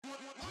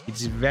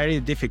It's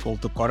very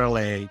difficult to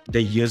correlate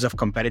the use of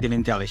competitive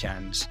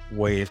intelligence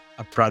with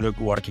a product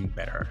working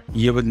better.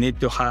 You would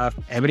need to have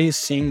every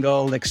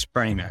single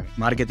experiment,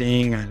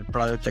 marketing and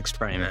product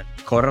experiment,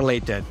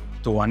 correlated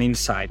to one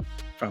insight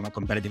from a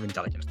competitive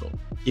intelligence tool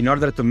in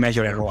order to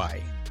measure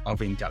ROI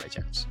of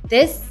intelligence.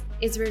 This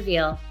is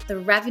Reveal, the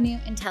Revenue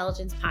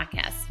Intelligence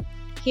Podcast,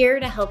 here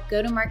to help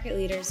go-to-market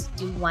leaders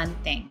do one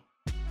thing: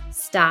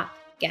 stop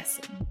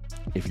guessing.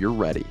 If you're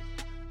ready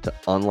to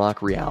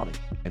unlock reality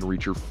and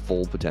reach your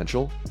full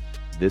potential,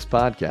 this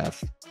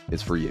podcast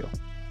is for you.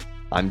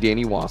 I'm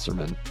Danny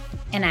Wasserman.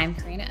 And I'm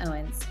Karina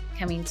Owens,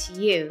 coming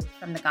to you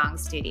from the Gong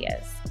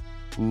Studios.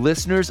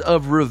 Listeners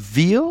of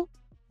Reveal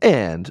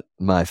and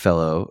my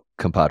fellow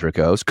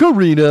compadricos,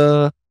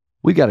 Karina,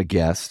 we got a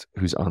guest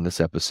who's on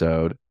this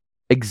episode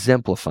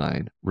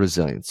exemplifying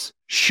resilience,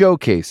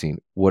 showcasing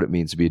what it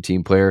means to be a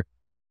team player.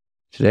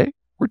 Today,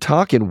 we're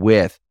talking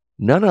with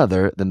none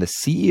other than the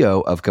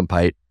CEO of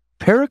Compite,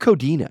 Pere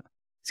Codina.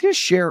 He's going to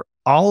share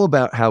all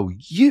about how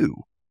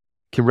you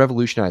can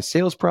revolutionize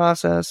sales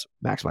process,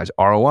 maximize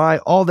ROI,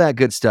 all that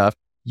good stuff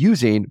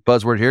using,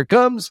 buzzword here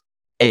comes,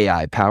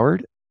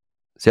 AI-powered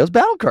sales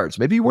battle cards.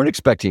 Maybe you weren't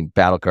expecting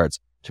battle cards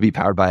to be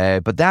powered by AI,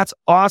 but that's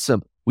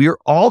awesome. We are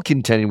all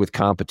contending with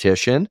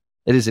competition.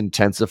 It is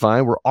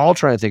intensifying. We're all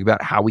trying to think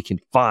about how we can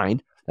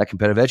find that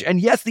competitive edge. And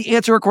yes, the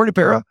answer, according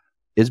to Pere,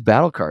 is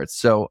battle cards.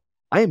 So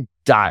I am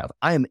dialed.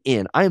 I am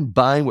in. I am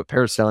buying what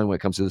Pere's selling when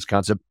it comes to this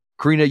concept.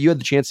 Karina, you had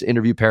the chance to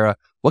interview Pere.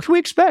 What can we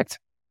expect?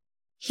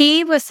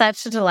 He was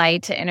such a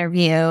delight to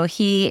interview.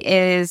 He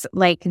is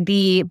like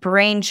the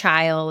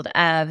brainchild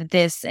of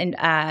this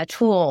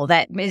tool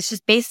that is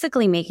just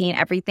basically making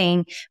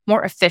everything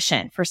more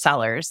efficient for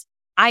sellers.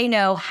 I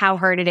know how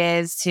hard it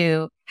is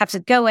to have to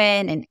go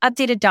in and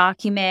update a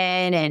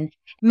document and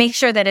make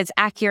sure that it's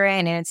accurate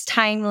and it's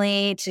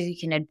timely, so you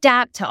can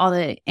adapt to all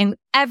the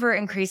ever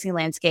increasing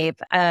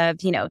landscape of,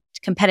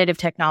 competitive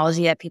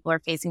technology that people are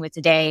facing with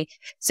today.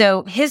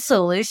 So his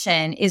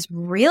solution is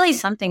really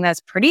something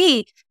that's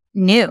pretty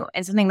new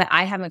and something that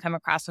I haven't come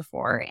across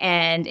before.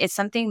 And it's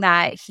something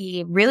that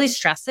he really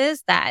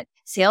stresses that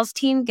sales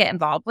team get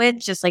involved with,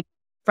 just like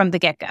from the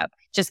get-go,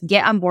 just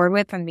get on board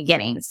with from the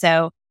beginning.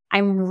 So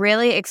I'm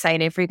really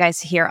excited for you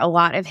guys to hear a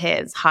lot of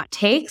his hot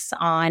takes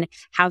on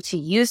how to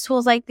use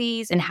tools like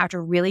these and how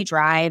to really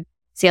drive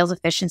sales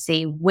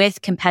efficiency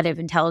with competitive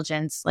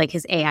intelligence like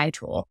his AI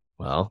tool.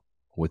 Well,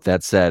 with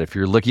that said, if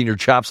you're licking your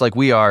chops like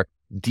we are,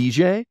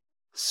 DJ,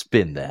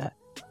 spin that.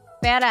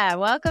 Pere,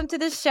 welcome to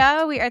the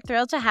show. We are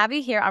thrilled to have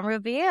you here on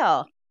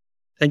Reveal.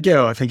 Thank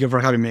you. Thank you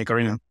for having me,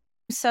 Karina. I'm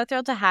so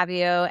thrilled to have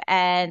you.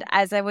 And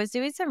as I was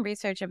doing some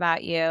research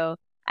about you,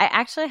 I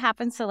actually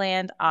happened to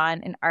land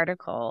on an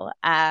article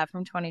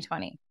from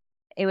 2020.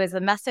 It was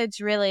a message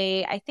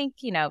really, I think,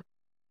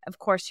 of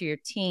course, to your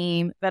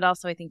team, but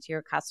also I think to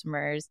your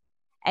customers.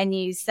 And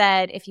you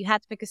said if you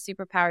had to pick a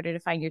superpower to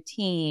define your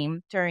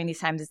team during these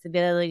times, it's the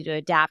ability to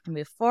adapt and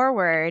move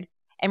forward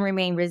and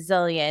remain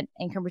resilient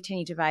and can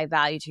continue to provide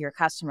value to your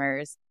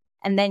customers.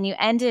 And then you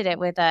ended it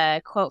with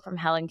a quote from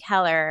Helen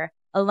Keller: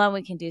 "Alone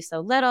we can do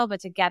so little,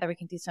 but together we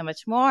can do so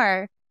much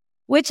more,"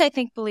 which I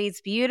think leads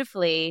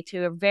beautifully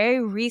to a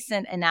very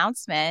recent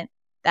announcement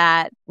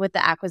that with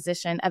the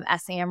acquisition of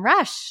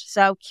SEMrush.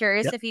 So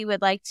curious if you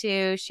would like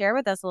to share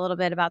with us a little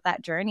bit about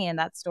that journey and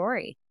that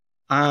story.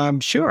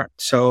 Sure.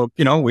 So,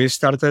 we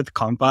started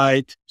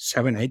Compite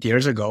 7-8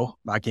 years ago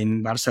back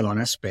in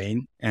Barcelona,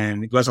 Spain,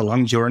 and it was a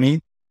long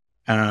journey.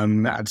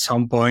 At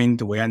some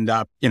point, we end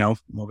up,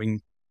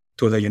 moving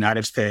to the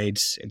United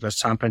States. It was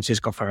San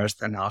Francisco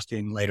first and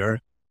Austin later.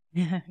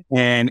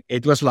 And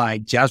it was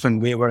like just when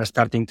we were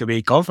starting to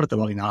be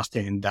comfortable in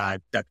Austin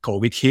that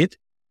COVID hit.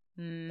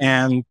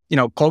 And,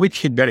 COVID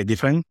hit very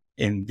different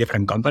in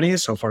different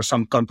companies. So for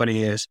some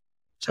companies,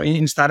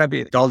 in startup,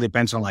 it all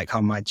depends on like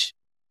how much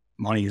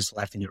money is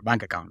left in your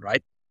bank account,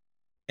 right?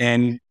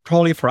 And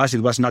probably for us,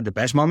 it was not the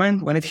best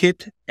moment when it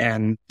hit.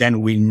 And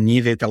then we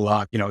needed a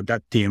lot,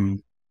 that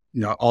team,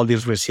 all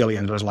this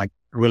resilience was like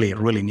really,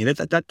 really needed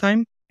at that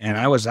time. And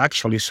I was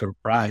actually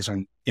surprised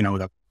on,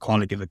 the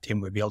quality of the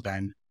team we built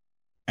and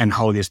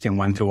how this team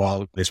went through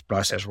all this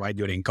process, right,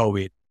 during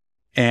COVID.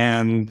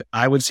 And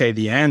I would say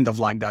the end of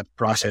like that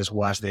process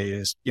was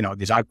this,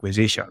 this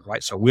acquisition,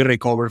 right? So we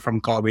recovered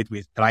from COVID,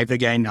 we thrived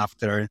again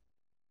after.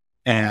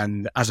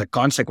 And as a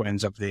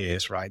consequence of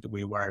this, right,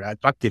 we were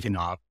attractive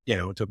enough,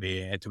 to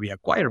be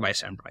acquired by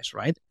SEMrush,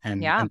 right?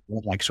 And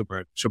like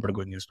super, super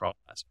good news for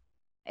us.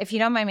 If you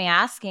don't mind me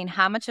asking,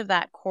 how much of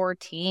that core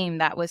team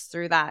that was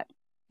through that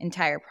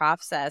entire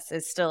process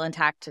is still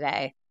intact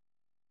today?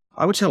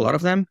 I would say a lot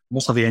of them.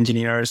 Most of the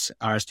engineers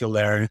are still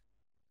there.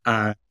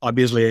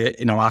 Obviously,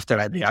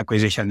 after the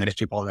acquisition, there is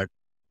people that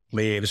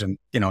leaves and,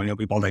 new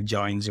people that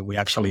joins. We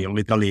actually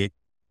literally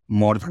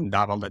more than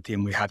double the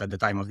team we had at the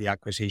time of the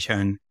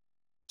acquisition.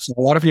 So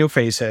a lot of new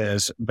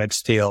faces, but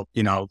still,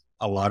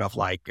 a lot of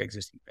like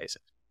existing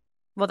faces.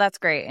 Well, that's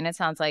great. And it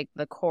sounds like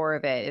the core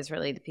of it is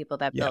really the people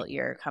that built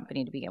your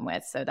company to begin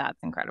with. So that's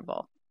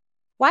incredible.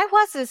 Why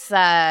was this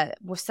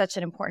was such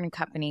an important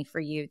company for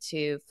you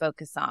to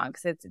focus on?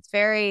 Because it's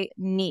very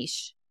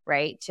niche,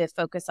 right? To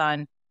focus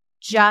on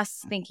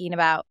just thinking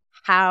about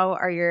how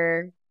are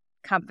your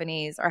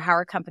companies or how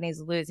are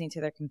companies losing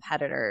to their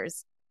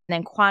competitors, and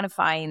then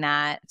quantifying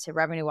that to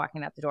revenue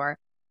walking out the door.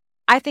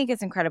 I think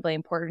it's incredibly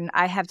important.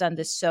 I have done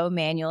this so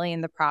manually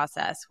in the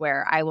process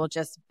where I will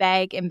just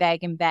beg and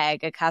beg and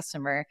beg a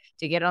customer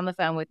to get on the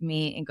phone with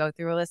me and go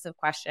through a list of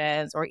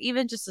questions or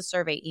even just a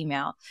survey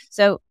email.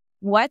 So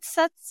what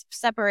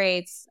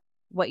separates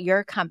what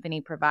your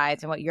company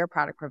provides and what your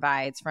product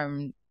provides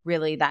from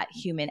really that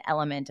human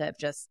element of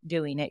just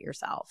doing it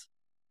yourself?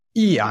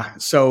 Yeah.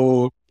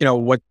 So,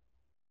 what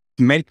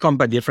made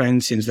Compa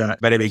different since the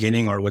very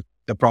beginning, or what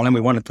the problem we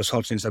wanted to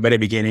solve since the very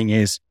beginning,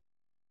 is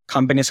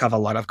companies have a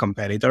lot of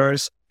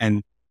competitors,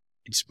 and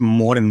it's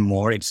more and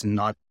more. It's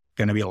not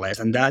going to be less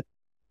than that.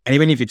 And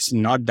even if it's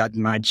not that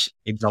much,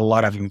 it's a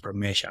lot of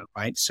information,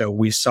 right? So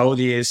we saw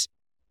this,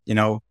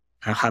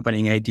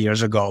 happening 8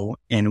 years ago,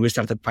 and we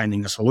started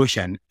finding a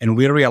solution. And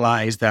we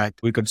realized that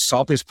we could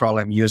solve this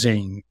problem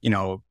using,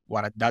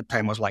 what at that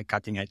time was like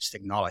cutting edge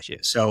technology.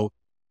 So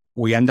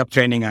we end up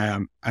training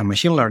a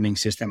machine learning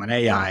system, an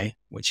AI,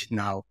 which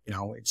now,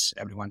 it's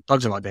everyone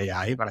talks about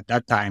AI, but at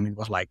that time it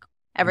was like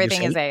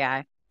everything is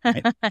AI.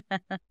 Right?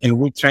 And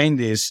we trained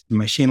this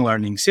machine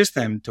learning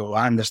system to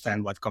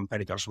understand what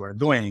competitors were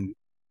doing.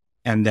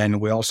 And then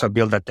we also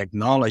built a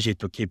technology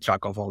to keep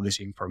track of all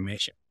this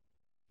information.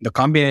 The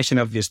combination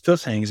of these two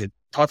things, it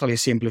totally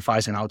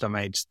simplifies and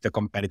automates the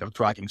competitor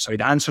tracking. So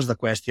it answers the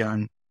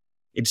question,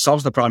 it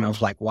solves the problem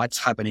of like what's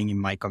happening in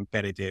my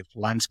competitive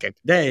landscape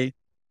today.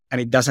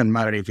 And it doesn't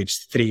matter if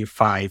it's 3,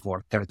 5,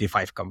 or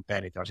 35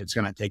 competitors. It's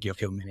going to take you a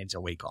few minutes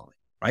a week only,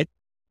 right?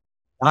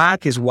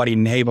 That is what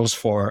enables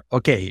for,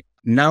 okay,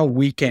 now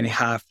we can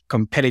have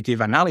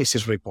competitive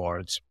analysis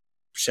reports,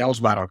 sales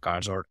battle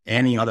cards, or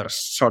any other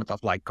sort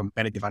of like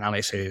competitive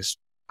analysis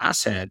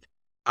asset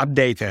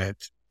updated,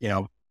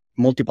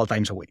 multiple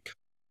times a week.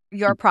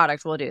 Your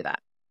product will do that.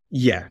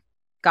 Yeah.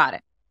 Got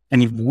it.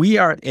 And if we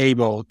are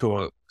able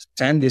to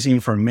send this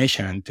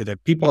information to the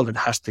people that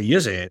has to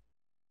use it,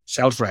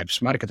 sales reps,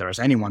 marketers,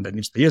 anyone that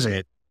needs to use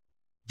it,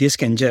 this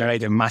can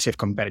generate a massive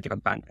competitive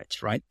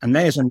advantage, right? And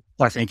then you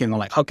start thinking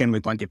like, how can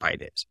we quantify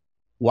this?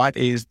 What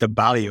is the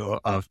value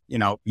of,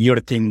 your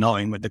team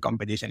knowing what the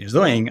competition is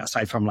doing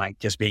aside from like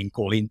just being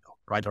cool info,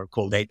 right? Or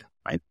cool data,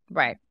 right?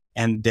 Right.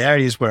 And there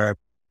is where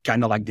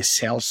kind of like the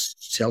sales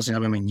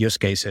enablement use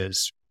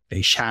cases,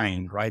 they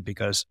shine, right?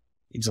 Because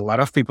it's a lot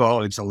of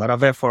people, it's a lot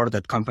of effort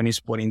that companies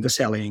put into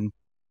selling.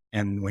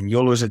 And when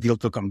you lose a deal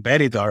to a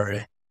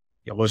competitor,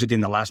 you lose it in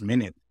the last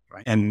minute,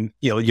 right? And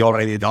you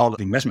already did all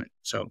the investment.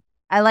 So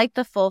I like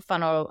the full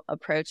funnel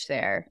approach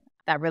there.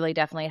 That really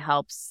definitely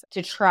helps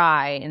to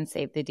try and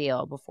save the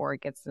deal before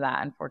it gets to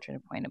that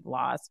unfortunate point of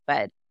loss.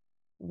 But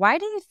why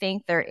do you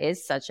think there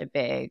is such a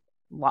big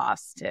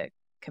loss to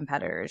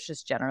competitors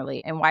just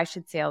generally? And why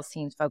should sales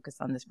teams focus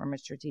on this from a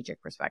strategic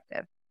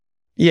perspective?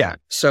 Yeah.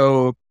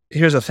 So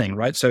here's the thing,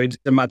 right? So it's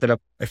a matter of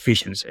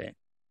efficiency.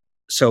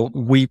 So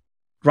we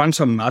ran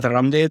some math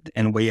around it,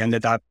 and we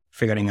ended up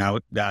figuring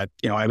out that,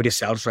 every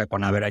sales rep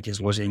on average is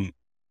losing,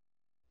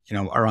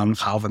 around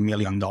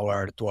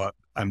 $500,000 to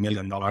 $1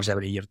 million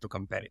every year to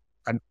competitive.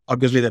 And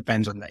obviously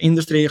depends on the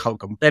industry, how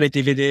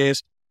competitive it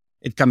is.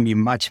 It can be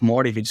much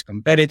more if it's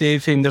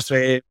competitive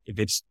industry,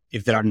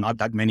 if there are not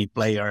that many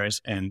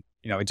players and,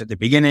 it's at the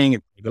beginning,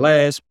 it may be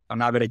less.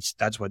 On average,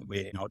 that's what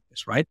we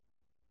notice, right?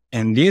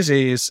 And this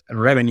is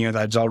revenue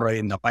that's already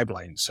in the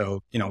pipeline.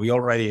 So, we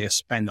already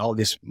spend all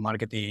this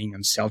marketing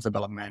and sales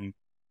development,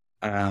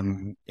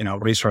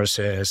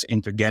 resources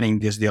into getting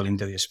this deal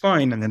into this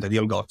point, and then the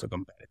deal goes to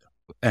competitor.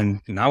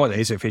 And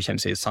nowadays,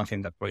 efficiency is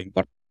something that's really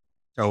important.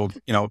 So,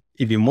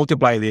 if you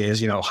multiply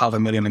this, $500,000,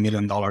 $1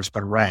 million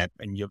per rep,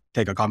 and you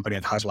take a company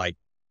that has like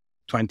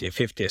 20,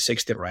 50,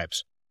 60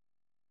 reps,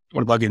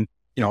 we're talking,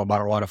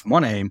 about a lot of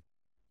money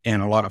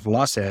and a lot of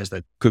losses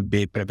that could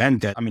be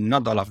prevented. I mean,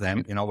 not all of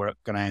them, we're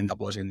going to end up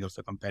losing deals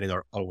to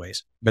competitor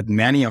always, but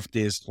many of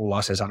these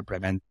losses are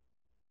prevented.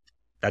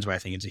 That's why I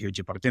think it's a huge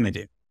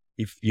opportunity.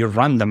 If you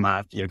run the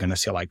math, you're going to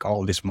see like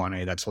all this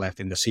money that's left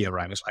in the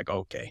CRM. It's like,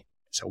 okay,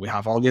 so we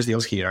have all these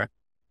deals here.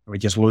 We're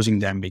just losing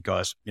them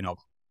because, we're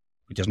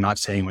just not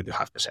saying what you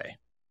have to say.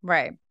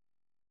 Right.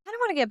 I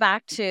want to get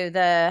back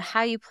to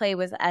how you play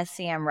with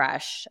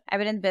SEMrush. I've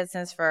been in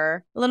business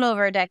for a little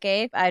over a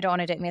decade. I don't want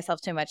to date myself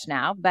too much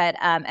now, but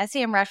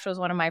SEMrush was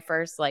one of my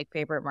first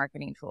favorite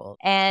marketing tools.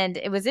 And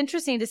it was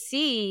interesting to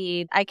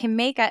see, I can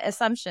make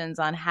assumptions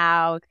on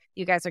how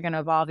you guys are going to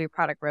evolve your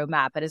product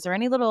roadmap, but is there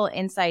any little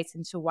insights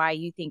into why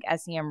you think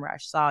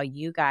SEMrush saw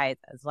you guys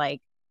as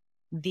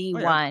the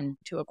one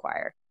to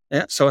acquire?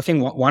 Yeah. So I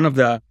think one of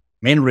the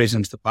main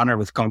reasons to partner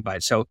with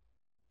Compa. So,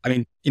 I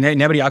mean,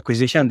 in every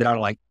acquisition, there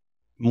are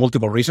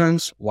multiple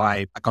reasons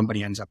why a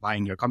company ends up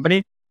buying your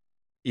company.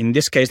 In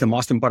this case, the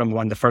most important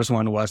one, the first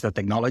one was the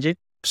technology.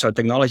 So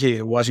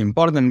technology was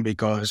important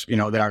because,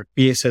 there are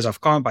pieces of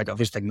Compa, of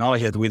this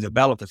technology that we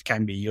developed that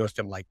can be used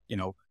in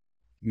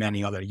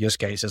many other use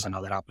cases and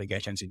other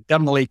applications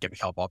internally, can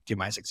help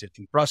optimize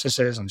existing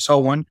processes and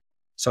so on.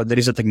 So there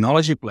is a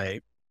technology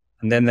play.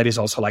 And then there is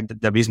also like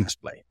the business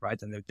play,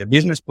 right? And the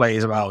business play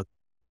is about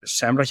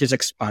SEMrush is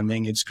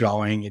expanding, it's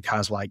growing, it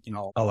has like,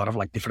 a lot of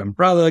like different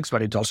products,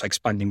 but it's also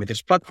expanding with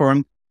its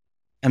platform.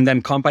 And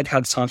then Compite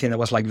had something that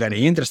was like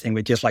very interesting,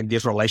 which is like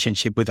this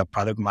relationship with the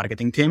product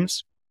marketing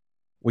teams,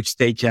 which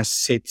they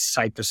just sit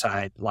side to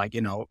side, like,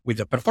 with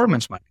the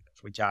performance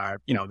marketers, which are,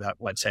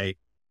 let's say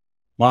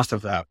most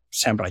of the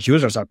SEMrush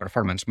users are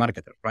performance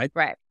marketers, right?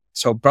 Right.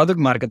 So product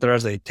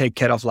marketers, they take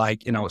care of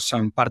like,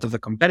 some part of the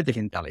competitive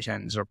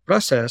intelligence or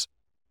process.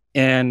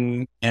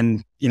 And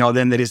then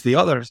there is the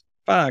other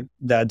fact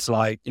that's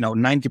like,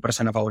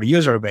 90% of our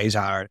user base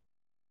are,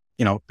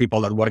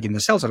 people that work in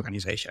the sales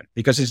organization,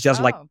 because it's just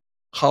like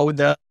how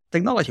the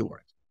technology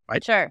works,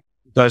 right? Sure.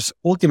 Because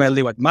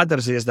ultimately what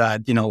matters is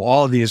that,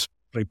 all these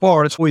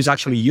reports, who is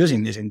actually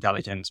using this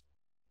intelligence?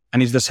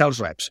 And it's the sales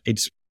reps.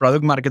 It's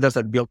product marketers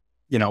that build,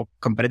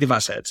 competitive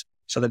assets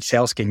so that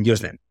sales can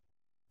use them.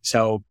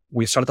 So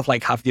we sort of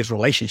like have this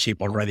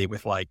relationship already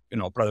with like,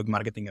 product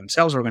marketing and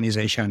sales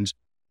organizations.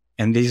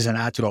 And this is a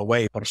natural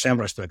way for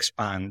SEMrush to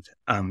expand,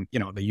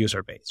 the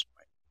user base.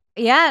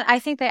 Right? Yeah, I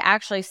think they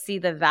actually see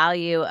the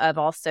value of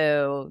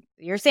also,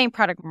 you're saying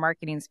product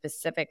marketing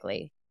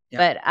specifically,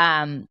 but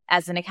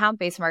as an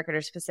account-based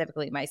marketer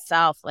specifically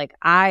myself, like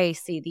I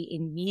see the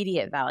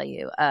immediate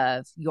value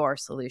of your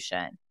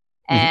solution.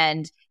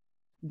 And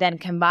then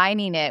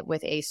combining it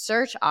with a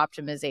search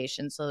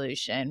optimization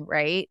solution,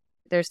 right?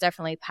 There's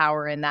definitely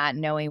power in that,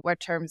 knowing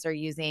what terms they're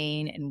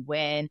using and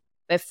when.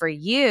 But for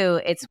you,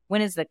 it's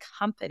when is the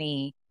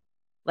company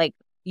like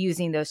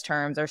using those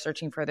terms or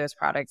searching for those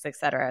products, et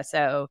cetera.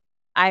 So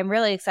I'm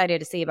really excited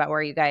to see about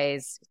where you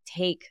guys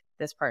take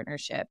this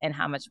partnership and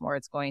how much more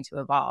it's going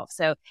to evolve.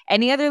 So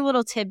any other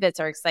little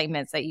tidbits or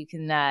excitements that you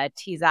can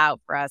tease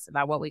out for us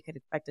about what we could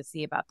expect to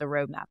see about the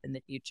roadmap in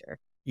the future?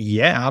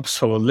 Yeah,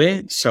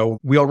 absolutely. So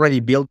we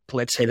already built,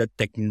 let's say, the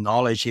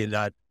technology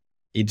that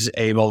it's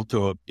able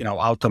to,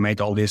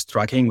 automate all this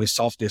tracking. We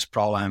solved this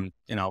problem,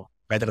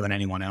 better than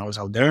anyone else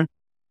out there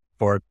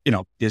for,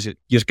 these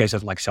use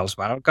cases like sales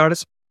battle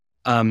cards.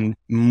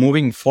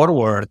 Moving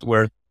forward,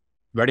 we're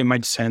very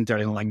much centered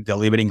in like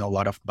delivering a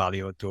lot of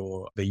value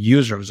to the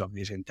users of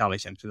this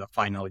intelligence, to the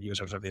final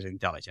users of this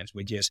intelligence,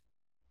 which is,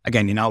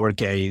 again, in our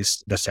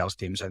case, the sales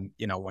teams and,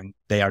 when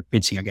they are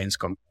pitching against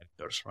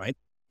competitors, right?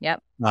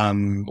 Yep.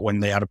 When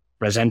they are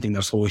presenting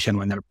the solution,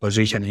 when they're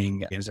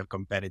positioning against their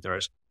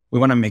competitors, we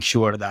want to make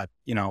sure that,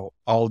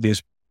 all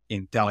this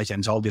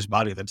intelligence, all this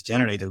value that's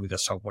generated with the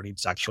software,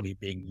 it's actually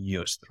being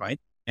used, right?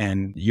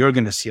 And you're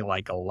going to see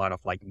like a lot of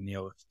like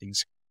new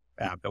things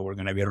that we're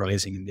going to be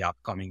releasing in the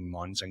upcoming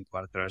months and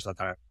quarters that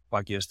are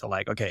focused to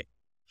like, okay,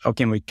 how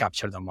can we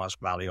capture the most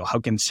value? How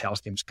can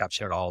sales teams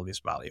capture all this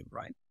value,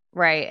 right?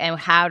 Right. And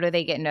how do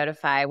they get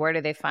notified? Where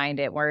do they find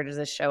it? Where does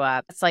it show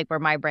up? It's like where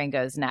my brain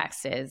goes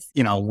next is,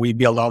 we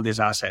build all these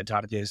assets.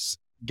 Are these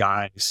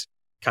guys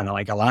kind of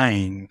like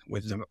align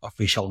with the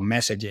official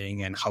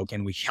messaging, and how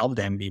can we help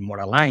them be more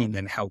aligned,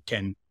 and how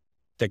can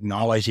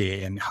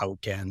technology and how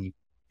can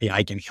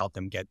AI can help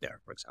them get there,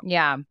 for example?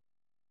 Yeah.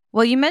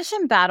 Well, you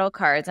mentioned battle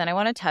cards, and I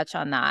want to touch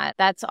on that.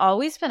 That's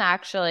always been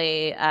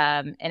actually,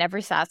 in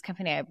every SaaS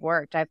company I've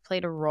worked, I've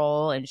played a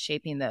role in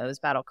shaping those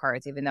battle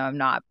cards, even though I'm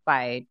not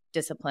by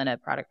discipline a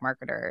product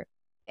marketer.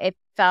 It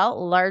felt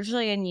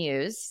largely in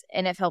use,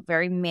 and it felt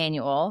very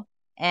manual.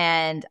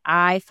 And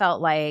I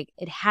felt like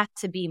it had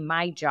to be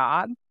my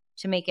job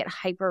to make it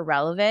hyper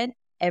relevant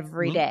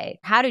every day.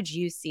 How did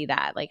you see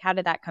that? Like, how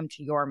did that come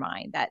to your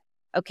mind that,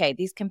 okay,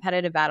 these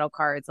competitive battle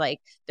cards, like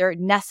they're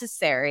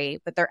necessary,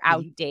 but they're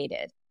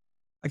outdated?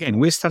 Again,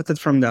 we started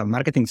from the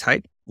marketing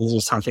side. This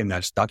is something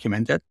that's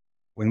documented.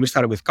 When we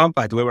started with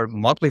Compite, we were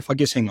mostly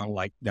focusing on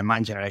like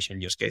demand generation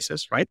use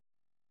cases, right?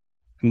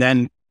 And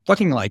then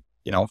talking like,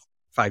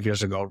 5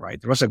 years ago, right,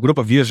 there was a group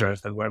of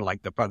users that were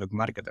like the product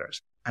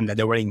marketers, and that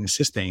they were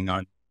insisting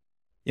on,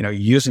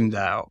 using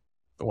the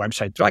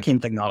website tracking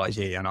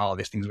technology and all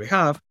these things we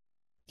have.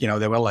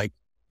 They were like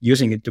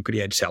using it to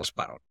create sales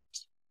battles.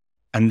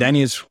 And then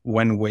is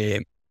when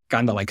we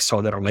kind of like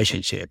saw the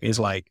relationship. It's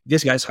like,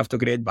 these guys have to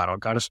create battle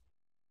cards,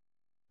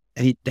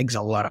 and it takes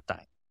a lot of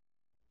time.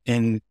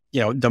 And,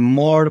 the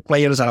more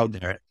players are out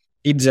there,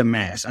 it's a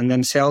mess. And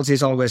then sales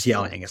is always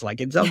yelling. It's like,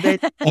 it's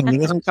updated and it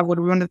doesn't have what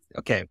we wanted.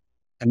 Okay.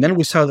 And then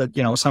we saw that,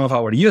 some of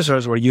our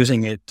users were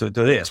using it to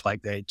do this.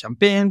 Like they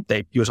jump in,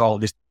 they use all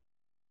this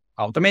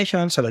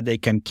automation so that they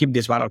can keep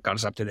these battle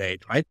cards up to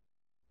date, right?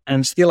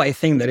 And still, I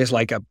think there is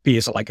like a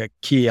piece, like a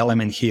key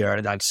element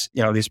here that's,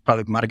 this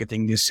product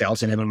marketing, this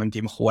sales enablement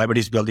team, whoever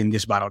is building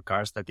these battle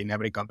cards, that in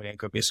every company it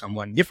could be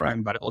someone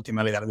different, but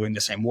ultimately they're doing the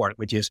same work,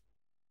 which is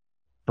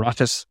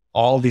process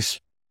all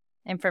this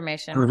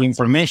information,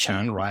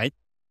 right?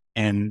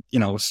 And,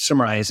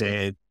 summarize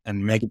it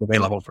and make it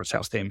available for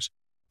sales teams.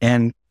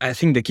 And I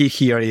think the key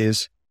here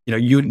is,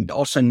 you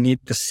also need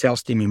the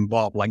sales team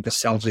involved, like the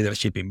sales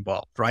leadership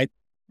involved, right?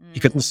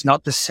 Because it's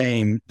not the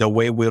same the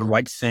way we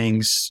write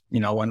things,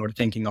 when we're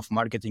thinking of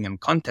marketing and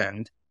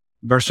content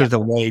versus the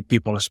way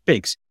people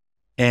speaks.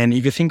 And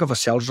if you think of a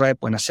sales rep,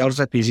 when a sales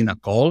rep is in a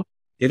call,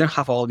 they don't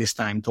have all this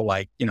time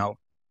to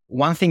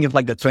one thing is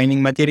like the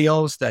training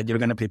materials that you're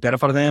going to prepare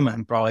for them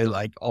and probably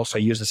like also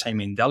use the same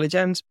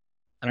intelligence.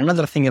 And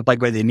another thing is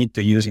like what they need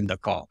to use in the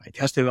call. It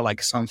has to be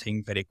like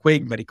something very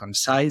quick, very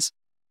concise.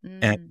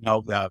 And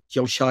the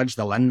kill shots,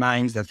 the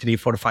landmines, the 3,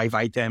 4, 5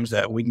 items,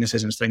 the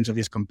weaknesses and strengths of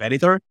this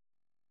competitor.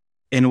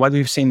 And what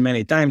we've seen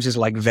many times is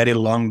like very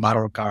long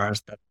battle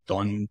cards that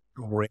don't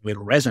really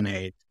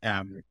resonate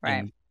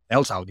in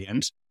sales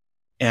audience.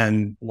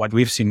 And what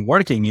we've seen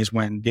working is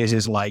when this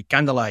is like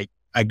kind of like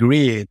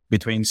agreed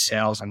between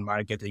sales and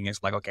marketing.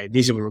 It's like, okay,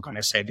 this is what we're going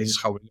to say. This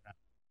is how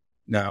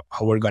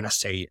we're going to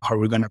say, how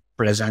we're going to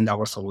present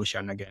our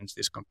solution against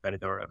this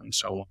competitor and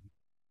so on.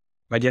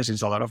 But yes,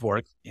 it's a lot of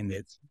work in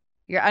it.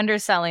 You're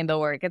underselling the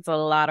work. It's a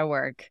lot of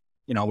work.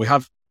 We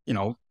have,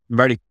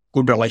 very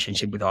good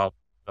relationship with all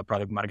the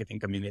product marketing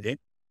community.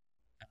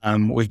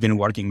 We've been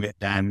working with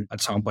them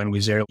at some point.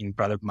 We zero in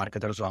product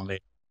marketers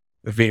only.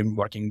 We've been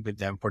working with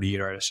them for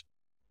years.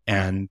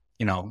 And,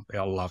 they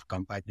all love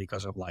Compite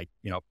because of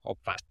how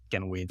fast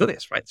can we do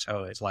this, right?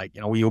 So it's like,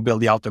 we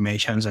build the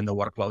automations and the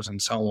workflows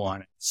and so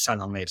on.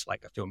 Suddenly it's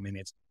like a few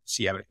minutes,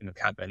 see everything that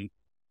happened.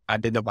 I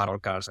did the battle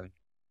cards and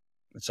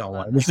so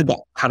on. This is the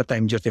hard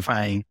time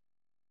justifying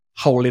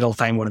how little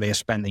time were they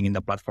spending in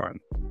the platform.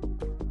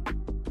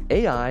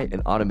 AI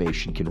and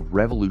automation can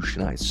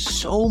revolutionize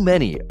so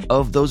many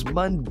of those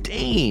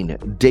mundane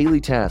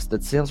daily tasks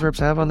that sales reps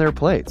have on their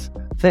plates.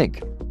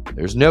 Think,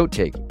 there's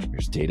note-taking,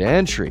 there's data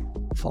entry,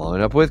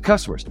 following up with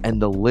customers,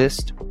 and the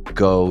list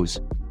goes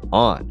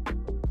on.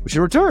 Which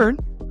in return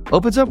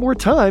opens up more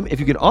time. If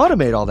you can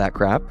automate all that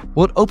crap,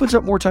 well, it opens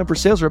up more time for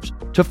sales reps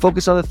to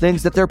focus on the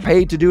things that they're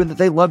paid to do and that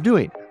they love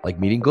doing, like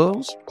meeting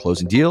goals,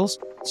 closing deals,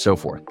 so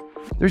forth.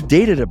 There's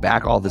data to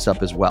back all this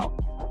up as well.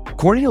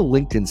 According to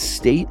LinkedIn's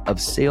State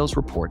of Sales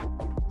report,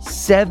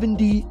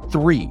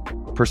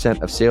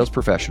 73% of sales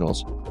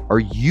professionals are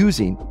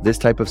using this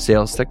type of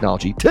sales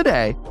technology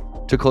today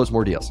to close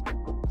more deals.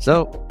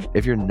 So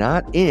if you're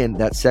not in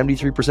that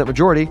 73%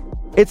 majority,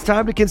 it's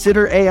time to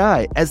consider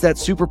AI as that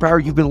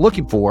superpower you've been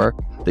looking for,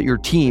 that your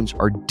teams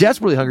are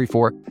desperately hungry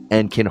for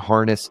and can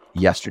harness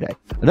yesterday.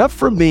 Enough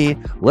from me.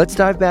 Let's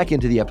dive back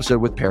into the episode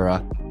with Pere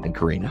and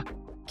Codina.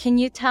 Can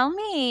you tell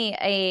me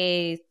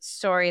a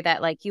story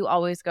that you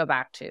always go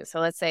back to? So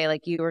let's say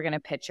you were going to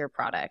pitch your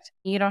product.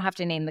 You don't have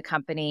to name the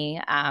company,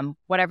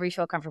 whatever you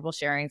feel comfortable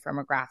sharing from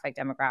a graphic,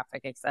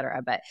 demographic, et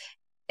cetera. But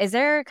is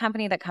there a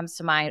company that comes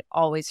to mind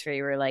always for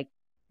you where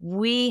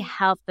we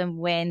help them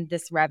win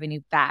this revenue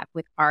back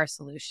with our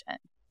solution?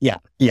 Yeah,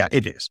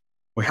 it is.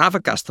 We have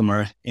a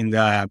customer in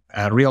the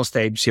real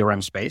estate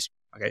CRM space.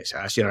 Okay, so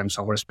CRM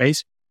software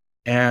space.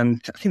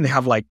 And I think they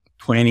have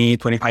 20,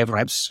 25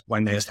 reps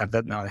when they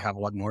started. Now they have a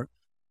lot more.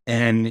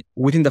 And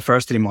within the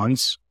first 3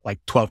 months,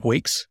 12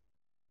 weeks,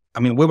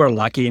 we were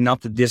lucky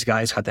enough that these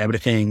guys had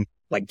everything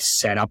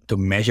set up to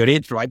measure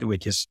it, right?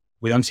 Which is,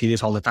 we don't see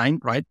this all the time,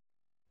 right?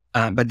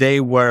 But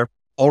they were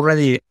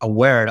already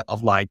aware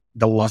of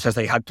the losses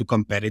they had to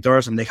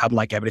competitors, and they had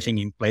everything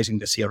in place in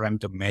the CRM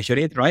to measure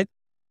it, right?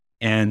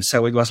 And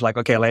so it was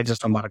okay, let's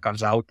just run our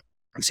cards out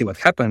and see what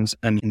happens.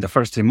 And in the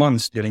first 3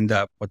 months, during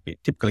what we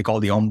typically call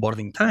the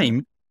onboarding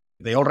time,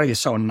 they already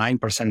saw a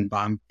 9%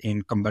 bump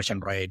in conversion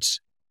rates.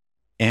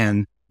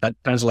 And that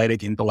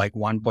translated into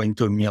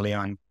 1.2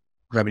 million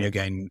revenue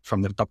gain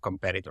from their top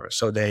competitors.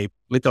 So they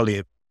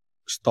literally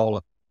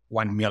stole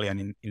 1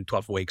 million in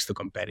 12 weeks to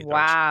competitors.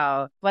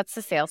 Wow. What's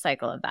the sales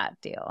cycle of that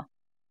deal?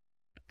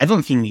 I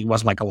don't think it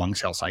was a long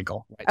sales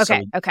cycle.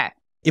 Right? Okay. So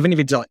even if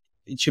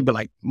it should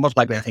be most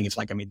likely, I think it's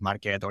a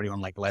mid-market or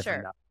even less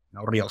than that.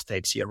 Real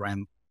estate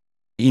CRM.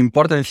 The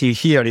important thing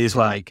here is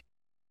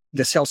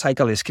the sales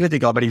cycle is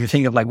critical, but if you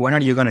think of when are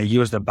you going to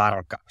use the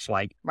battle cards?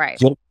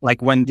 Right.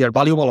 When they're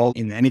valuable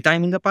in any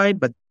time in the pipe,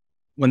 but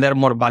when they're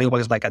more valuable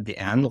is at the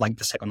end,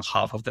 the second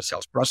half of the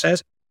sales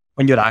process,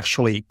 when you're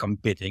actually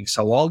competing.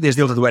 So all these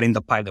deals that were in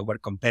the pipe that were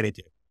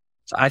competitive.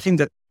 So I think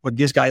that what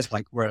these guys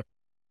were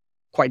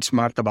quite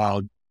smart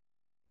about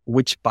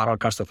which battle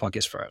cards to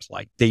focus first.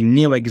 They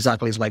knew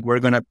exactly, it's we're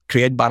going to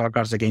create battle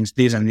cards against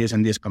this and this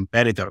and this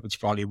competitor, which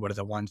probably were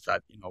the ones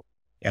that,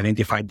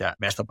 identified the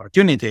best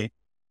opportunity.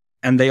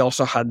 And they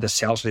also had the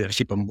sales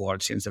leadership on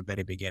board since the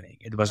very beginning.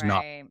 It was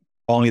not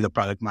only the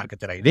product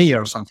marketer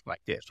idea or something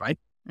like this, right?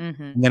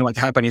 Mm-hmm. And then what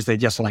happened is they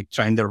just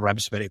trained their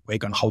reps very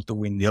quick on how to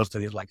win deals to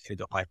these 3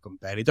 to 5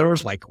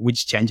 competitors,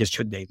 which changes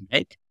should they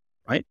make,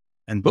 right?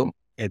 And boom,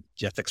 it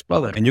just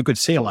exploded. And you could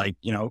see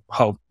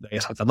how they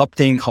start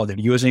adopting, how they're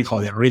using, how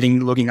they're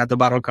reading, looking at the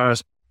battle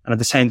cards. And at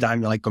the same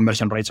time,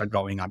 conversion rates are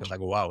going up. It's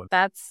wow.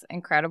 That's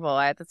incredible.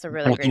 That's a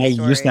really great story.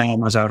 I use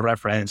them as a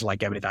reference,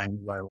 every time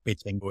we're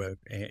pitching with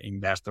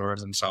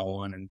investors and so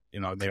on.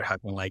 And, they're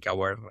having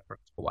our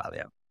reference for a while,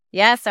 yeah.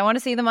 Yes, I want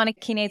to see them on a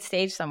keynote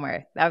stage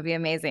somewhere. That would be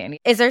amazing.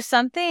 Is there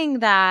something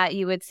that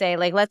you would say,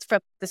 let's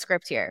flip the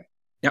script here?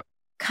 Yep.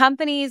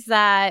 Companies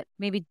that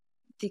maybe,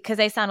 because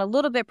they sound a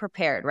little bit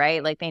prepared,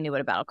 right? They knew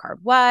what a battle card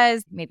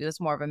was. Maybe it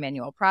was more of a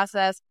manual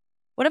process.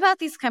 What about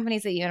these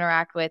companies that you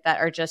interact with that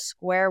are just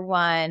square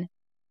one,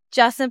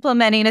 just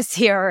implementing a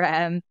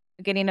CRM,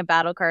 getting a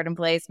battle card in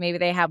place? Maybe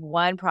they have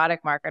one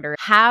product marketer.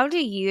 How do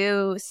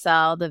you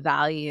sell the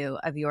value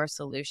of your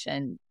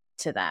solution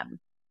to them?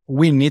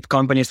 We need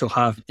companies to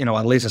have,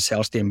 at least a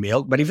sales team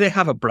built. But if they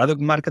have a product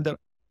marketer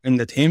in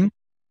the team,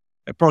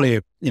 they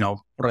probably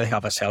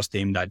have a sales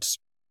team that's,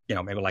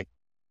 maybe like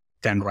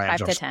 10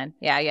 reps. 5 to 10.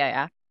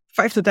 Yeah.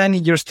 5 to 10,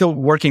 you're still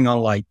working on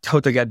like how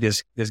to get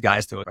these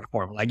guys to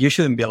perform. Like you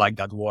shouldn't be like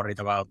that worried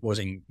about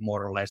losing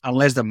more or less,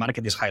 unless the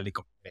market is highly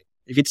competitive.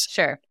 If it's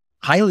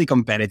highly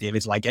competitive,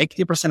 it's like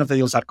 80% of the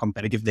deals are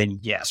competitive, then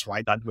yes,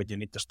 right? That's what you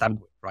need to start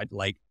with, right?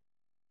 Like,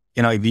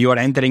 if you are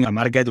entering a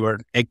market where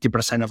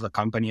 80% of the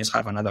companies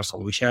have another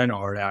solution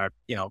or are,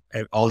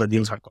 all the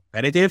deals are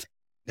competitive,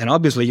 then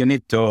obviously you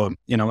need to,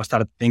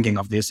 start thinking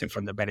of this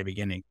from the very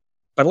beginning.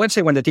 But let's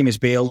say when the team is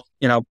built,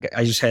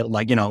 as you said,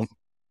 like,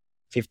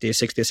 50,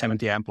 60,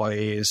 70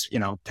 employees,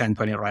 10,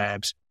 20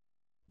 reps,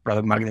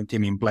 product marketing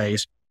team in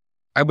place,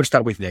 I would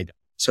start with data.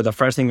 So the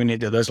first thing we need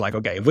to do is like,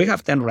 okay, if we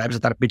have 10 reps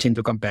that are pitching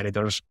to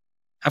competitors,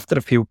 after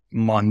a few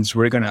months,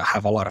 we're going to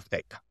have a lot of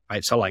data,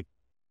 right? So like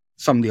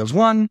some deals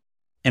won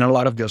and a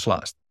lot of deals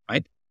lost,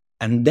 right?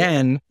 And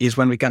then is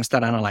when we can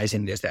start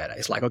analyzing this data.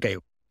 It's like, okay,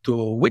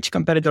 to which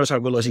competitors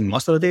are we losing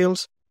most of the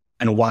deals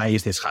and why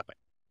is this happening,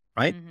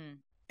 right? Mm-hmm.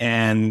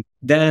 And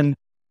then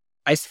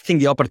I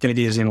think the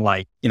opportunity is in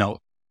like,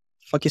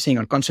 focusing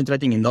on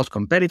concentrating in those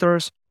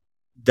competitors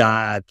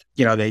that,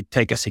 they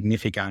take a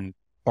significant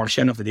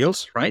portion of the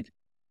deals, right?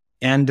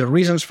 And the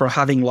reasons for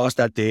having lost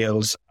that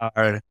deals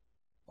are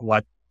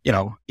what,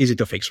 easy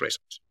to fix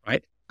reasons,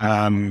 right?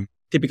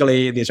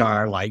 Typically, these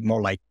are like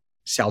more like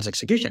sales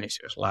execution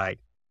issues, like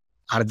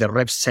are the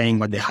reps saying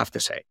what they have to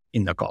say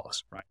in the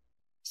calls, right?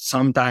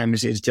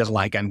 Sometimes it's just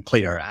like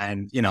unclear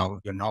and,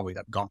 we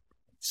have gone.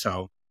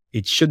 So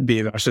it should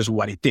be versus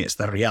what it is,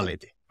 the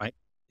reality, right?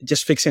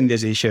 Just fixing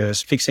these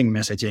issues, fixing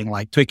messaging,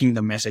 like tweaking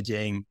the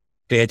messaging,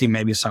 creating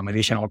maybe some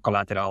additional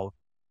collateral,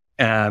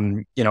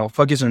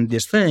 focus on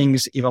these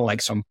things, even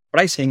like some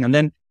pricing. And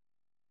then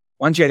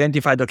once you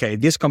identified, okay,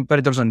 these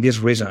competitors and these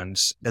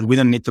reasons that we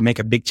don't need to make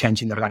a big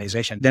change in the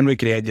organization, then we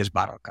create these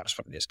battle cards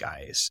for these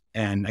guys.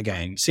 And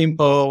again,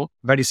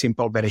 very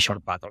simple, very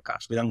short battle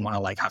cards. We don't want to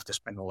like have to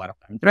spend a lot of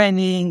time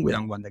training. We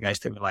don't want the guys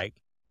to be like,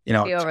 be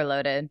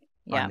overloaded.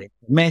 Yeah. The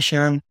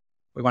information.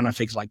 We want to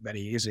fix like very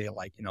easy,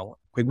 like,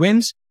 quick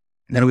wins.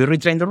 And then we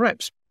retrain the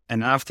reps.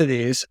 And after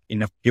this,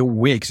 in a few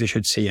weeks, you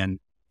should see an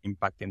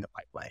impact in the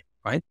pipeline,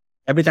 right?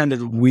 Every time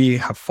that we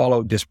have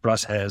followed this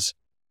process,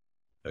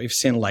 we've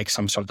seen like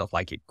some sort of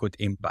like a good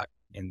impact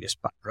in this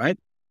part, right?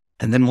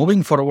 And then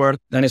moving forward,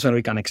 then is when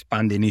we can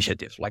expand the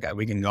initiatives. Like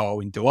we can go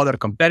into other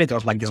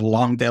competitors, like this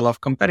long tail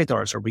of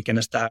competitors, or we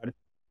can start,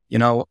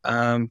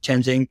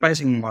 changing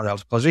pricing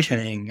models,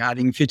 positioning,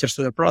 adding features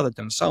to the product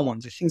and so on.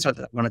 The things are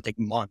going to take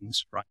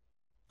months, right?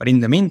 But in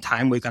the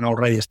meantime, we can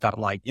already start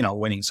like,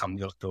 winning some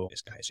deals to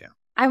these guys, yeah.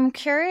 I'm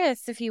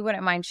curious if you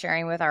wouldn't mind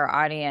sharing with our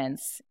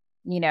audience,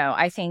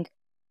 I think,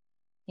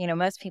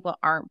 most people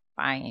aren't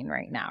buying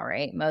right now,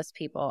 right? Most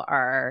people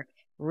are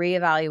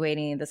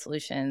reevaluating the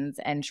solutions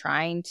and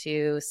trying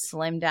to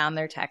slim down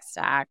their tech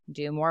stack,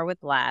 do more with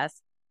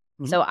less.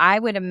 Mm-hmm. So I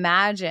would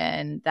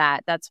imagine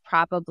that that's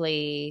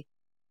probably,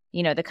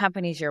 the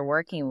companies you're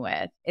working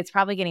with, it's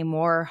probably getting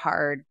more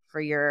hard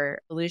for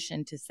your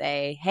solution to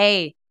say,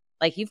 hey,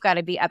 like you've got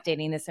to be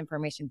updating this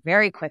information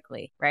very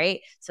quickly,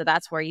 right? So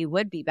that's where you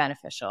would be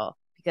beneficial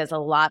because a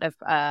lot of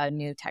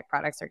new tech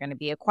products are going to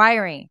be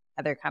acquiring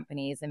other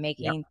companies and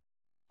making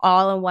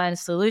all-in-one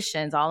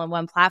solutions,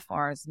 all-in-one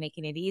platforms,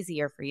 making it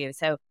easier for you.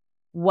 So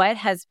what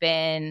has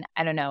been,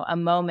 I don't know, a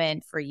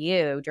moment for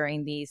you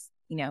during these,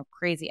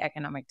 crazy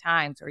economic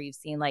times where you've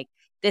seen like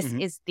this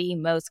mm-hmm. is the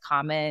most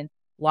common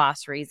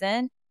loss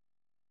reason,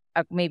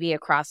 maybe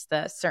across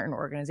the certain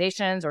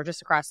organizations or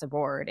just across the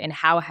board? And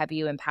how have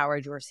you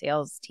empowered your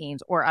sales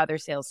teams or other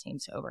sales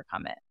teams to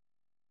overcome it?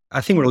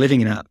 I think we're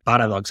living in a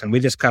paradox, and we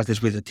discussed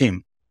this with the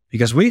team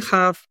because we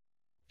have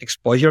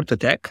exposure to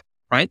tech,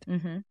 right?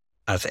 Mm-hmm.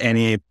 As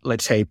any,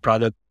 let's say,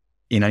 product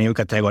in a new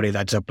category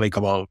that's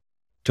applicable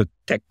to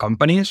tech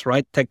companies,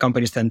 right? Tech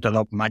companies tend to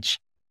adopt much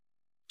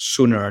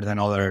sooner than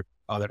other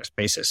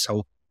spaces.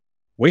 So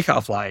we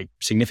have like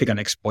significant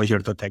exposure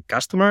to tech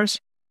customers.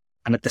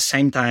 And at the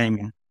same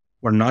time,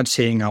 we're not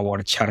seeing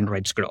our churn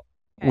rates grow,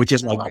 which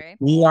is like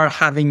we are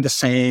having the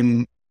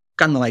same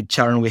kind of like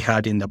churn we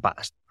had in the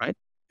past, right?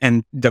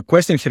 And the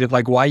question here is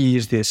like, why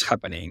is this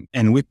happening?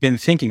 And we've been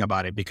thinking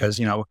about it because,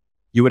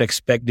 you would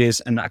expect this.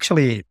 And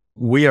actually,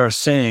 we are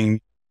seeing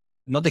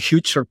not a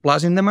huge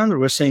surplus in demand, but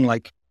we're seeing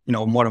like,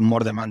 more and more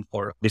demand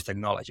for this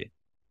technology.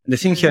 And the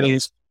thing here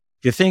is,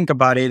 if you think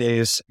about it,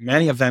 is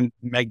many of them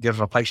make this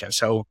reflection.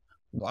 So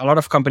a lot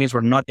of companies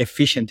were not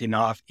efficient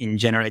enough in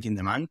generating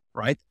demand,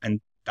 right? And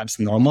that's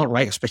normal,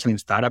 right? Especially in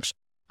startups.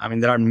 I mean,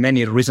 there are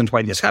many reasons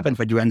why this happens,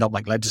 but you end up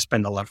like, let's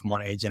spend a lot of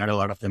money, generate a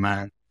lot of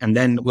demand, and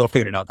then we'll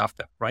figure it out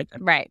after, right?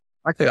 And right.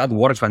 Actually, that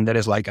works when there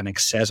is like an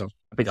excess of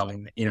capital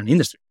in an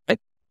industry, right?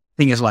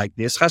 thing is like,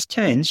 this has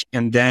changed.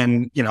 And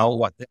then,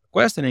 what they're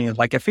questioning is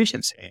like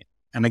efficiency.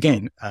 And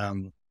again,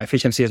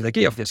 efficiency is the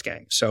key of this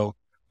game. So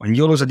when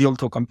you lose a deal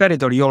to a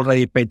competitor, you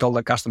already paid all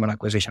the customer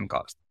acquisition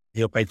cost.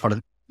 You paid for the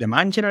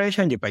demand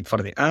generation, you paid for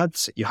the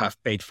ads, you have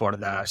paid for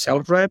the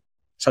sales rep.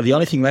 So the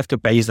only thing left to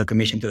pay is the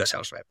commission to the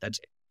sales rep. That's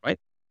it, right?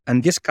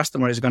 And this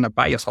customer is going to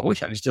buy a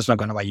solution. It's just not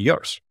going to buy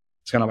yours.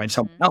 It's going to buy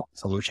someone else's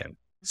solution.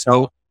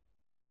 So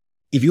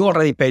if you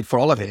already paid for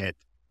all of it,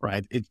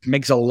 right, it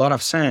makes a lot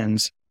of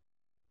sense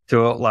to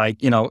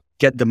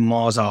get the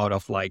most out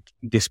of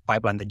this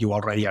pipeline that you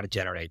already are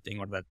generating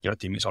or that your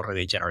team is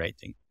already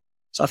generating.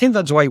 So I think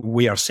that's why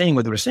we are seeing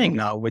what we're seeing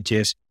now, which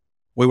is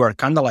we were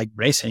kind of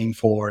bracing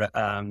for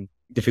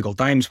difficult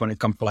times when it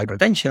comes to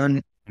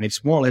retention, and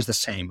it's more or less the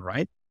same,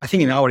 right? I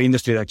think in our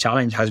industry, the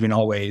challenge has been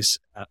always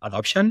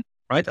adoption,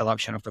 right?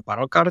 Adoption of the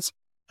battle cards.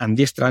 And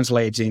this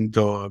translates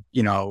into,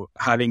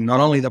 having not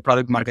only the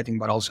product marketing,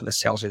 but also the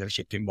sales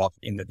leadership involved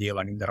in the deal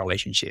and in the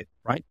relationship,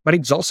 right? But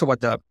it's also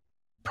what the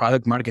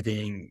product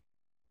marketing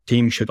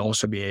team should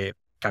also be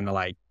kind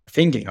of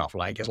thinking of.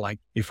 It's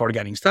before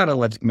getting started,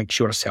 let's make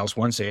sure sales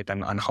wants it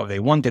and how they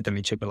want it. And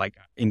it should be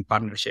in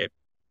partnership.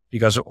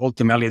 Because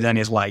ultimately then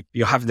it's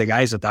you have the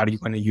guys that are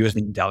going to use the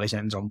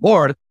intelligence on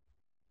board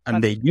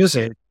and they use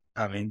it.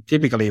 I mean,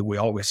 typically we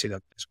always see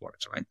that this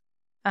works, right?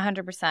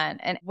 100%.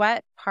 And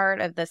what part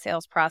of the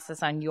sales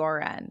process on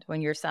your end,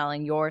 when you're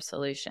selling your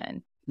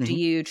solution, do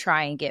you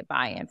try and get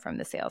buy-in from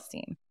the sales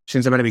team?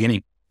 Since the very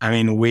beginning. I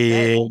mean,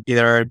 we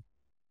either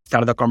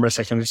started a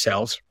conversation with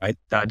sales, right?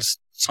 That's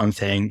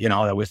something,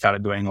 that we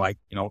started doing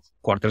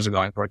quarters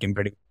ago and working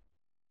pretty well.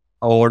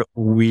 Or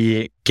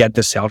we get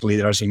the sales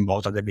leaders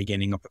involved at the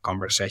beginning of the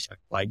conversation.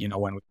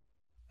 When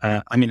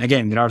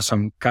again, there are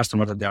some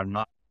customers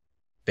that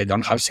they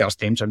don't have sales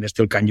teams and they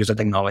still can use the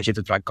technology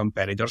to track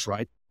competitors,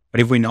 right? But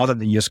if we know that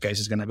the use case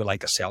is going to be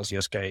a sales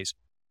use case,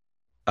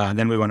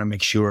 then we want to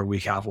make sure we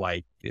have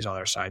this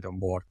other side on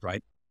board,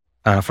 right?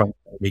 From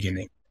the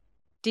beginning.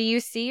 Do you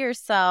see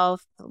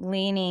yourself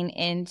leaning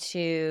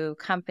into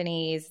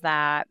companies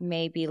that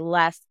may be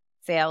less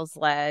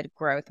sales-led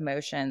growth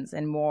motions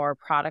and more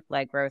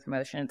product-led growth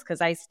motions? Because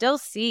I still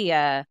see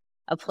a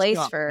place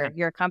for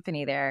your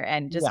company there,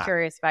 and just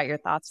curious about your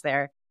thoughts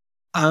there.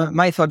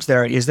 My thoughts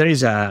there is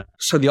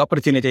so the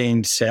opportunity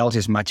in sales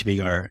is much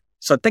bigger.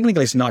 So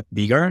technically it's not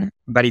bigger,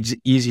 but it's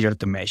easier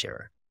to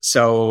measure.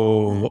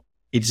 So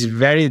it's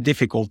very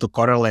difficult to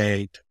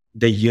correlate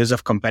the use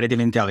of competitive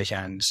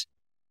intelligence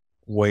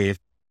with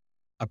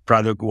a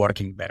product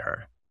working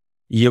better.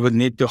 You would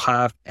need to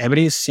have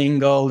every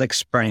single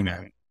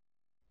experiment,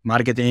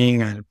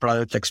 marketing and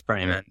product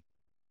experiment,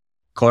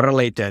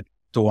 correlated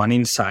to one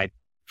insight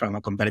from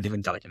a competitive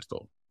intelligence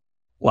tool.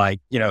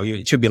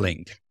 It should be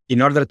linked in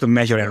order to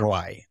measure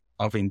ROI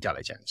of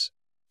intelligence.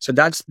 So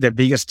that's the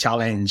biggest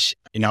challenge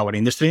in our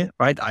industry,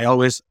 right? I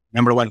always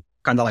remember when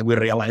we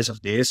realized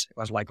of this, it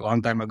was a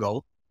long time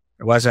ago.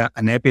 There was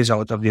an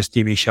episode of this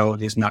TV show,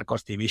 this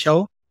Narcos TV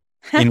show,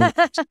 in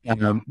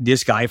which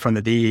this guy from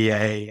the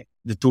DEA,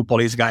 the two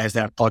police guys,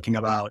 they're talking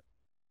about,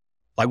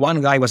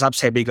 one guy was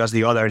upset because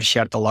the other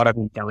shared a lot of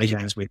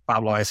intelligence with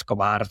Pablo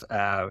Escobar's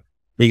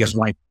biggest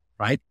wife,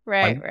 right?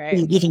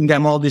 Right. Giving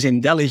them all this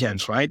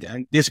intelligence, right?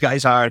 And these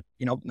guys are,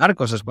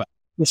 narcos as well.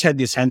 He said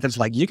this sentence,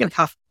 you can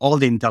have all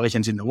the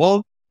intelligence in the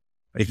world,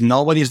 but if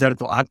nobody is there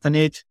to act on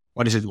it,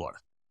 what is it worth?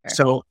 Sure.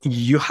 So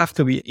you have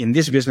to be, in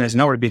this business,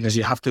 in our business,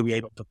 you have to be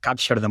able to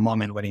capture the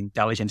moment when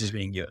intelligence is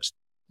being used.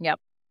 Yep.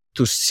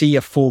 To see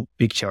a full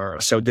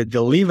picture. So the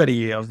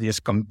delivery of this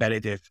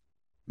competitive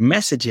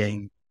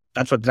messaging,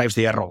 that's what drives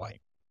the ROI.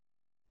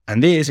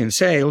 And this in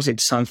sales,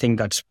 it's something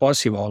that's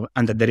possible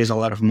and that there is a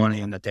lot of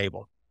money on the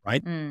table,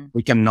 right?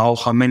 We can know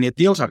how many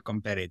deals are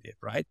competitive,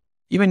 right?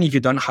 Even if you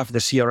don't have the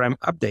CRM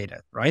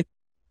updated, right?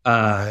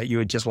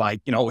 You just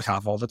we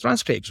have all the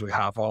transcripts, we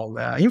have all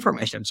the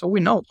information. So we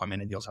know how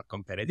many deals are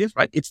competitive,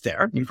 right? It's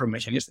there,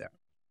 information is there.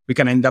 We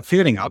can end up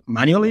figuring out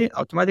manually,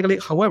 automatically,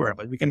 however,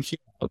 but we can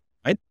figure out,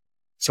 right?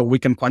 So we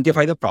can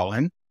quantify the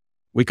problem.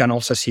 We can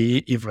also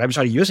see if reps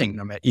are using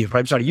them, if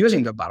reps are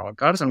using the battle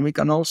cards, and we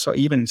can also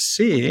even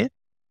see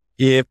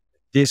if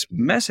this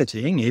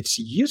messaging it's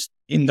used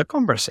in the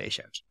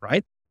conversations,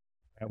 right?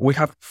 We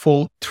have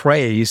full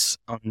trace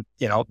on,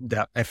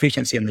 the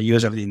efficiency and the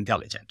use of the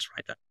intelligence,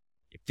 right?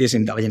 If this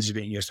intelligence is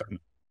being used or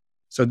not.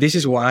 So this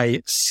is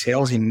why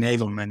sales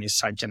enablement is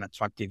such an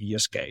attractive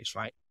use case,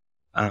 right?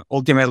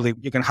 Ultimately,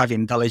 you can have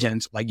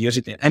intelligence, use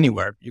it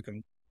anywhere. You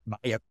can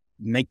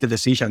make the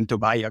decision to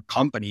buy a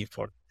company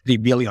for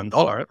 $3 billion,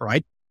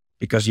 right?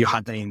 Because you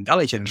had an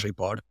intelligence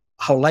report.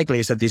 How likely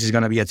is that this is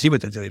going to be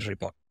attributed to this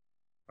report?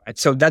 Right?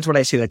 So that's what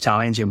I see the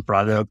challenge in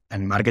product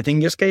and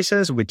marketing use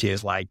cases, which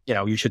is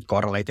you should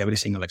correlate every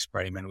single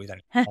experiment with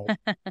an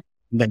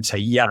then say,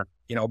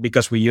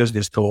 because we use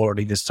this tool or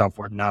this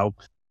software now,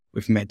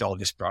 we've made all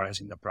this progress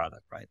in the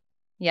product, right?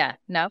 Yeah,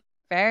 no,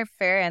 fair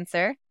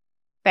answer.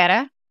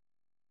 Pere,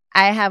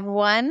 I have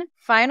one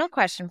final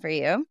question for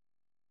you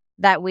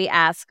that we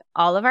ask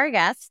all of our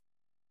guests,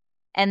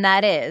 and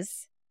that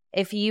is,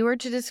 if you were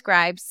to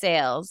describe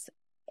sales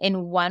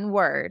in one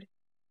word,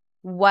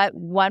 what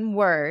one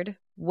word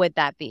would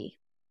that be?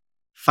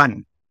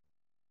 Fun.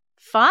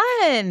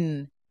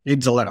 Fun.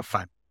 It's a lot of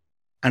fun.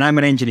 And I'm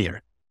an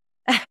engineer.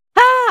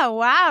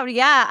 Wow.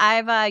 Yeah.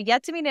 I've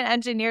yet to meet an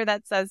engineer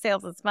that says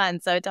sales is fun.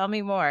 So tell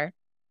me more.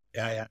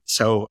 Yeah.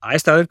 So I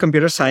studied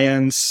computer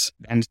science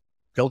and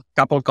built a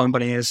couple of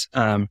companies.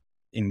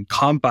 In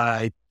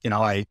Compite,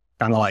 I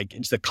kind of like,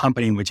 it's the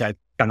company in which I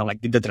kind of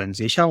like did the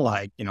transition.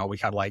 Like, we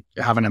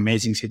have an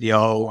amazing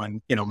CTO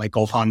and, my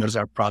co-founders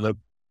are product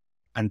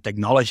and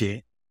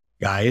technology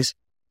guys.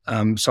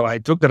 So I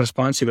took the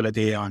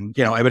responsibility on,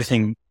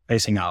 everything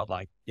facing out,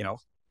 like,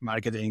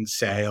 marketing,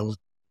 sales,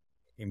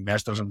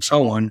 investors, and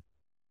so on.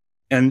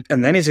 And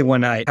then is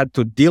when I had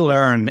to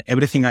de-learn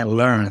everything I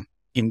learned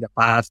in the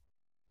past,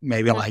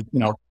 maybe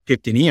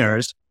 15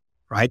 years,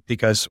 right?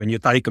 Because when you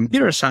study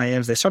computer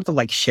science, they sort of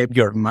like shape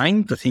your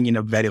mind to think in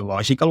a very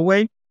logical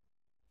way.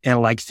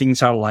 And like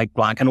things are like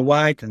black and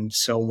white and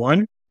so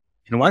on.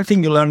 And one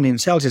thing you learn in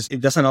sales is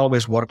it doesn't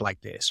always work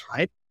like this,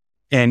 right?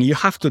 And you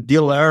have to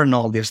de-learn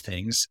all these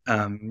things,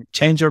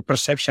 change your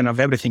perception of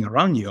everything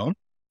around you.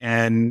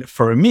 And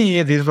for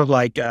me, this was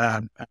like,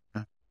 I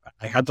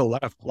had a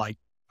lot of like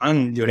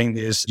fun during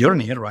this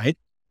journey, right?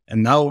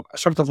 And now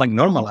sort of like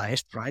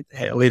normalized, right?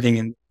 Living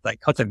in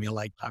dichotomy,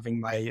 like having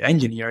my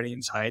engineer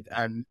inside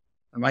and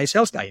my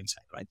sales guy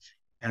inside, right?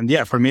 And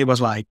yeah, for me, it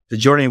was like, the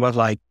journey was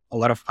like a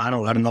lot of fun. I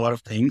learned a lot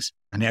of things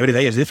and every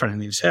day is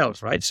different in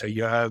sales, right? So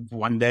you have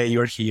one day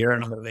you're here,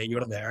 another day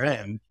you're there,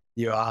 and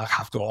you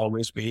have to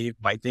always be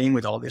fighting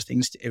with all these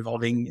things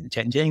evolving and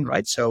changing,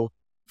 right? So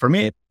for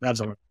me,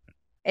 that's a.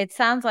 It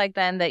sounds like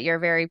then that you're a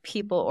very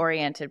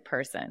people-oriented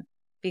person,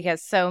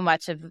 because so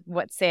much of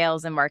what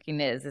sales and marketing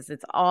is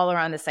it's all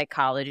around the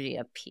psychology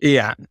of people.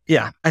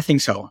 Yeah, I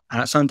think so.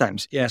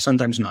 Sometimes, yeah,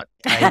 sometimes not.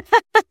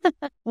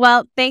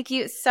 Well, thank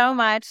you so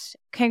much.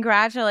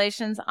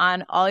 Congratulations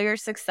on all your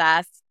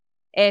success.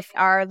 If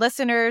our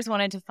listeners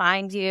wanted to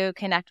find you,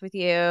 connect with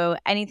you,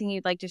 anything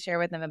you'd like to share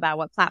with them about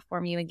what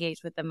platform you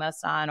engage with them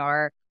most on,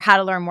 or how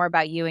to learn more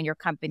about you and your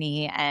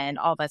company and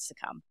all that's to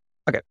come.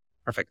 Okay,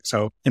 perfect.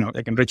 So,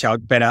 they can reach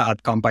out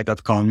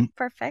pere@compite.com.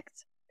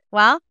 Perfect.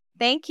 Well,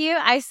 thank you.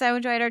 I so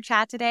enjoyed our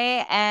chat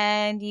today,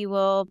 and you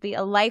will be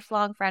a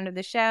lifelong friend of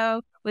the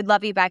show. We'd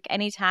love you back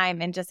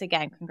anytime. And just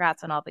again,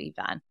 congrats on all that you've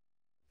done.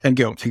 Thank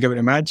you. Thank you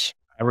very much.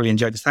 I really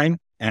enjoyed this time.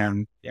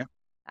 And yeah.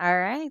 All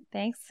right.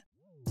 Thanks.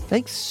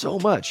 Thanks so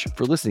much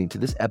for listening to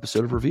this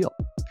episode of Reveal.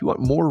 If you want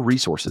more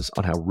resources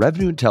on how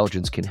revenue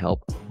intelligence can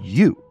help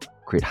you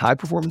create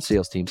high-performance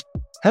sales teams,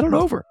 head on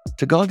over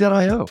to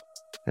gong.io.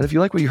 And if you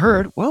like what you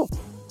heard, well,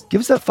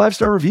 give us that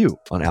 5-star review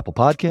on Apple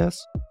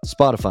Podcasts,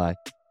 Spotify,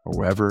 or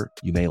wherever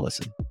you may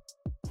listen.